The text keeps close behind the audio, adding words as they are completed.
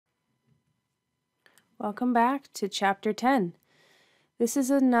Welcome back to Chapter 10. This is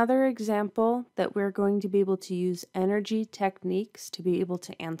another example that we're going to be able to use energy techniques to be able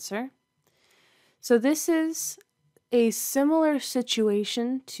to answer. So this is a similar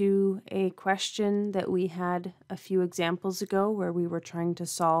situation to a question that we had a few examples ago where we were trying to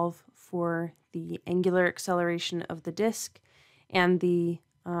solve for the angular acceleration of the disk and the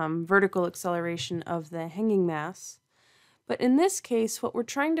vertical acceleration of the hanging mass. But in this case, what we're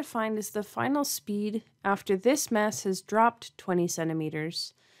trying to find is the final speed after this mass has dropped 20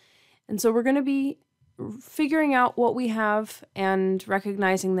 centimeters. And so we're going to be figuring out what we have and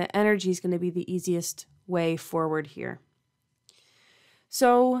recognizing that energy is going to be the easiest way forward here.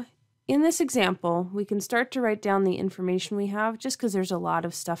 So in this example, we can start to write down the information we have just because there's a lot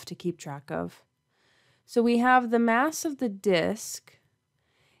of stuff to keep track of. So we have the mass of the disk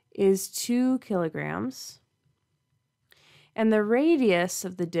is 2 kilograms. And the radius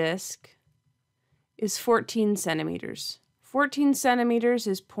of the disk is 14 centimeters. 14 centimeters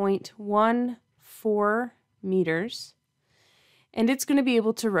is 0.14 meters, and it's going to be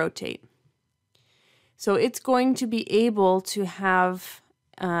able to rotate. So it's going to be able to have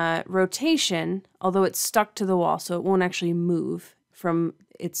rotation, although it's stuck to the wall, so it won't actually move from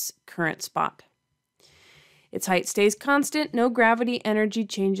its current spot. Its height stays constant, no gravity energy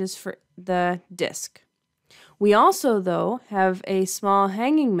changes for the disk. We also, though, have a small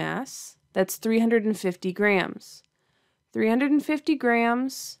hanging mass that's 350 grams. 350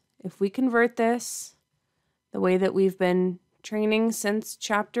 grams, if we convert this the way that we've been training since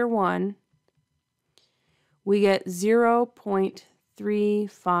Chapter 1, we get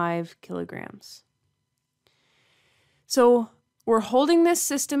 0.35 kilograms. So we're holding this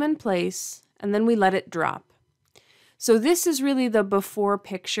system in place, and then we let it drop. So this is really the before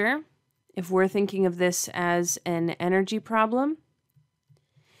picture, if we're thinking of this as an energy problem.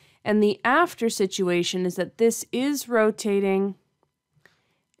 And the after situation is that this is rotating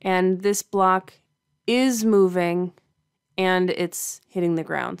and this block is moving and it's hitting the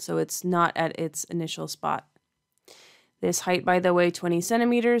ground, so it's not at its initial spot. This height, by the way, 20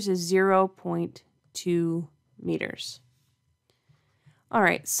 centimeters, is 0.2 meters. All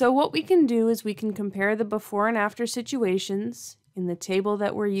right, so what we can do is we can compare the before and after situations in the table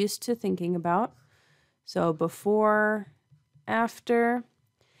that we're used to thinking about. So before, after,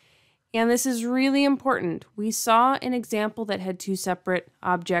 and this is really important. We saw an example that had two separate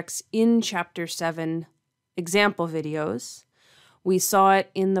objects in Chapter 7 example videos. We saw it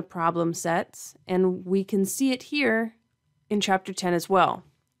in the problem sets, and we can see it here in Chapter 10 as well.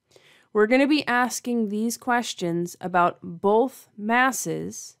 We're going to be asking these questions about both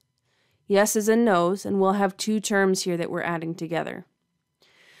masses, yeses and nos, and we'll have two terms here that we're adding together.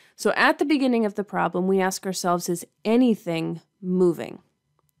 So at the beginning of the problem, we ask ourselves, is anything moving?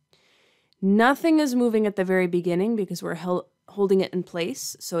 Nothing is moving at the very beginning because we're holding it in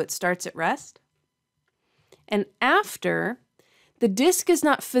place, so it starts at rest. And after, the disk is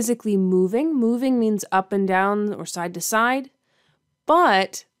not physically moving. Moving means up and down or side to side,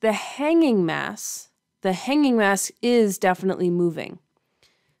 but the hanging mass is definitely moving.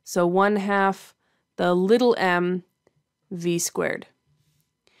 So 1/2 the little m v squared.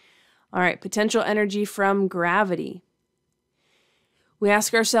 All right, potential energy from gravity. We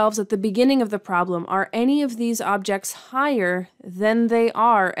ask ourselves at the beginning of the problem, are any of these objects higher than they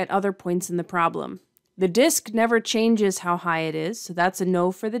are at other points in the problem? The disk never changes how high it is, so that's a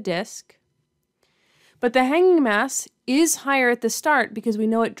no for the disk. But the hanging mass is higher at the start because we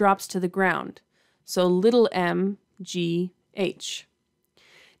know it drops to the ground. So little m g h.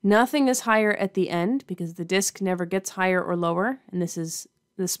 Nothing is higher at the end because the disk never gets higher or lower, and this is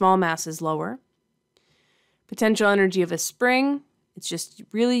the small mass is lower. Potential energy of a spring. It's just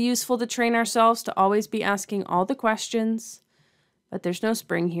really useful to train ourselves to always be asking all the questions, but there's no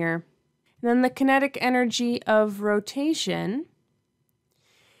spring here. And then the kinetic energy of rotation.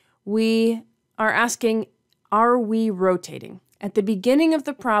 We are asking, are we rotating? At the beginning of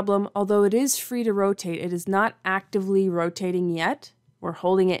the problem, although it is free to rotate, it is not actively rotating yet. We're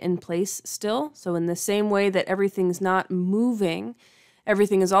holding it in place still. So in the same way that everything's not moving,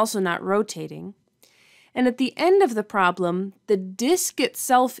 everything is also not rotating. And at the end of the problem, the disk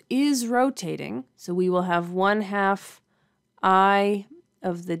itself is rotating. So we will have 1/2 I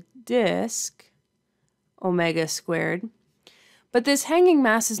of the disk, omega squared. But this hanging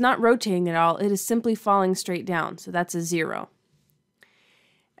mass is not rotating at all. It is simply falling straight down. So that's a 0.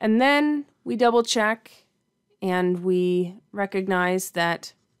 And then we double check and we recognize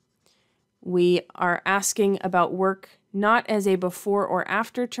that we are asking about work not as a before or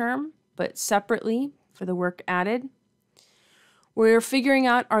after term, but separately for the work added. We're figuring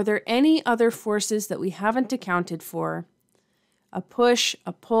out, are there any other forces that we haven't accounted for? A push,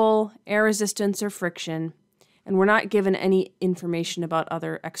 a pull, air resistance, or friction, and we're not given any information about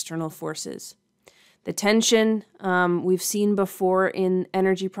other external forces. The tension, we've seen before in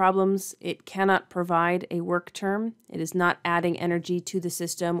energy problems, it cannot provide a work term. It is not adding energy to the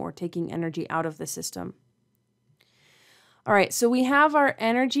system or taking energy out of the system. All right, so we have our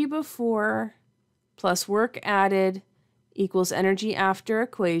energy before plus work added equals energy after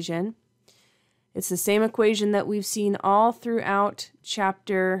equation. It's the same equation that we've seen all throughout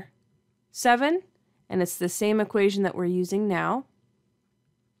Chapter 7, and it's the same equation that we're using now.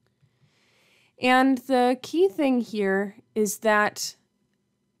 And the key thing here is that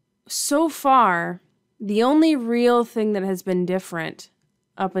so far, the only real thing that has been different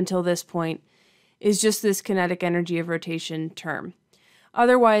up until this point is just this kinetic energy of rotation term.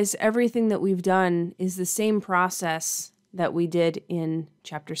 Otherwise, everything that we've done is the same process that we did in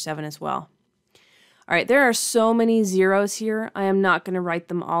Chapter 7 as well. All right, there are so many zeros here, I am not going to write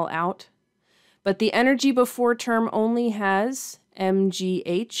them all out. But the energy before term only has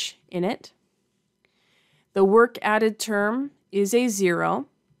mgh in it. The work added term is a 0.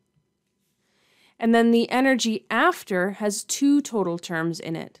 And then the energy after has two total terms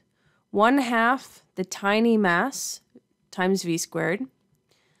in it. 1/2 the tiny mass times v squared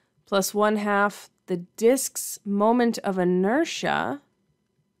plus 1/2 the disk's moment of inertia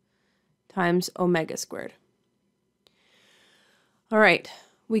times omega squared. All right,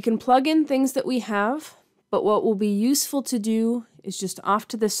 we can plug in things that we have, but what will be useful to do is just off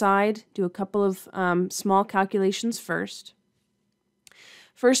to the side, do a couple of small calculations first.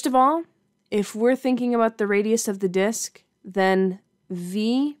 First of all, if we're thinking about the radius of the disk, then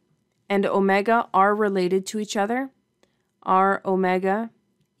v and omega are related to each other. R omega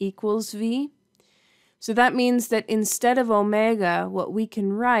equals v. So that means that instead of omega, what we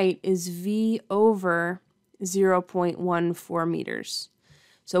can write is v over 0.14 meters.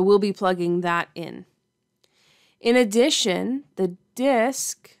 So we'll be plugging that in. In addition, the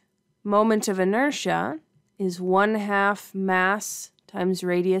disk moment of inertia is 1/2 mass times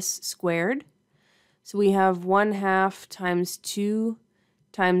radius squared. So we have 1/2 times 2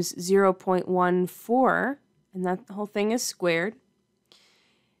 times 0.14, and that whole thing is squared.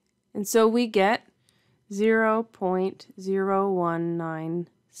 And so we get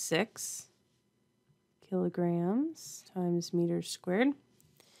 0.0196 kilograms times meters squared.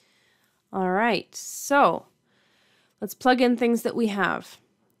 All right, so let's plug in things that we have.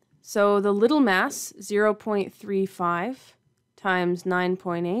 So the little mass, 0.35 times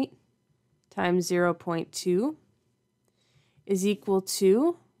 9.8 times 0.2 is equal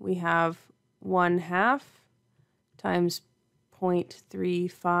to, we have 1/2 times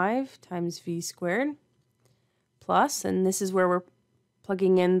 0.35 times v squared plus, and this is where we're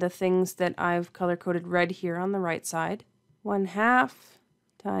plugging in the things that I've color-coded red here on the right side, 1/2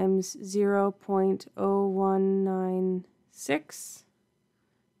 times 0.0196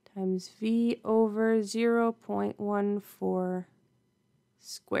 times v over 0.14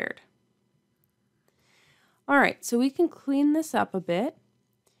 squared. All right, so we can clean this up a bit.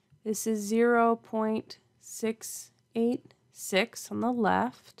 This is 0.686 on the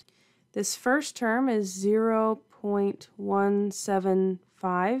left. This first term is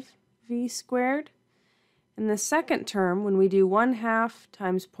 0.175 v squared. And the second term, when we do 1/2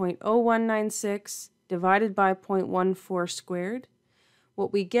 times 0.0196 divided by 0.14 squared,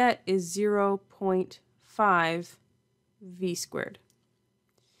 what we get is 0.5 v squared.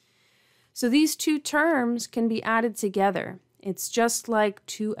 So these two terms can be added together. It's just like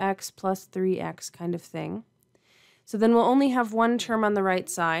 2x plus 3x kind of thing. So then we'll only have one term on the right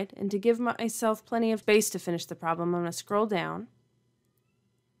side, and to give myself plenty of space to finish the problem, I'm going to scroll down.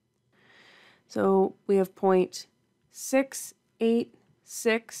 So we have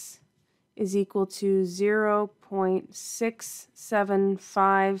 0.686 is equal to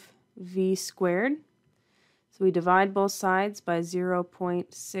 0.675 v squared. So we divide both sides by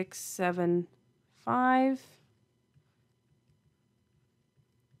 0.675.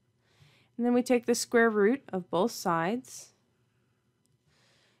 And then we take the square root of both sides.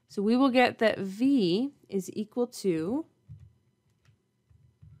 So we will get that v is equal to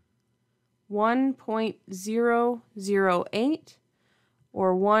 1.008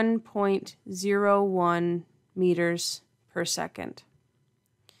 or 1.01 meters per second.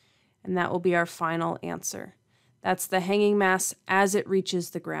 And that will be our final answer. That's the hanging mass as it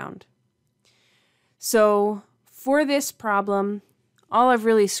reaches the ground. So for this problem, all I've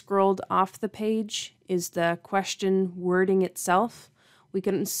really scrolled off the page is the question wording itself. We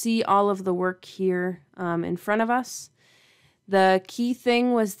can see all of the work here in front of us. The key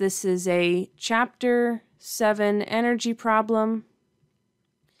thing was this is a Chapter 7 energy problem,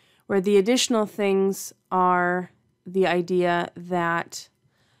 where the additional things are the idea that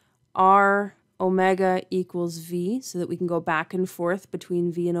R omega equals V, so that we can go back and forth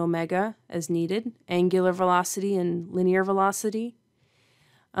between V and omega as needed, angular velocity and linear velocity,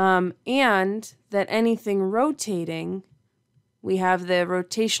 and that anything rotating, we have the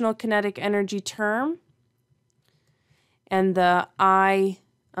rotational kinetic energy term and the I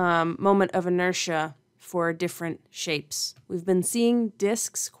moment of inertia for different shapes. We've been seeing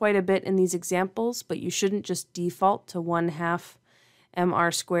disks quite a bit in these examples, but you shouldn't just default to 1/2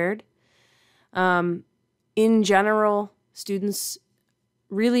 mr squared. In general, students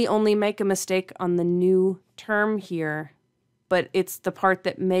really only make a mistake on the new term here, but it's the part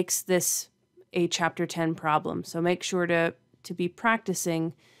that makes this a Chapter 10 problem. So make sure to be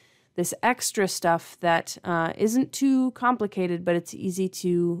practicing this extra stuff that isn't too complicated, but it's easy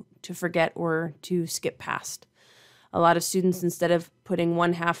to forget or to skip past. A lot of students, instead of putting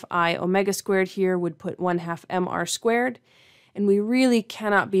 1/2 I omega squared here, would put 1/2 mr squared. And we really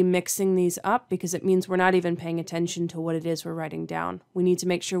cannot be mixing these up because it means we're not even paying attention to what it is we're writing down. We need to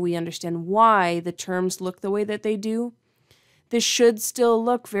make sure we understand why the terms look the way that they do. This should still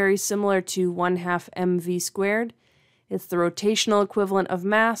look very similar to 1/2 mv squared. It's the rotational equivalent of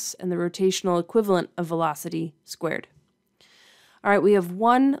mass and the rotational equivalent of velocity squared. All right, we have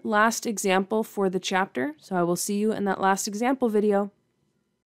one last example for the chapter, so I will see you in that last example video.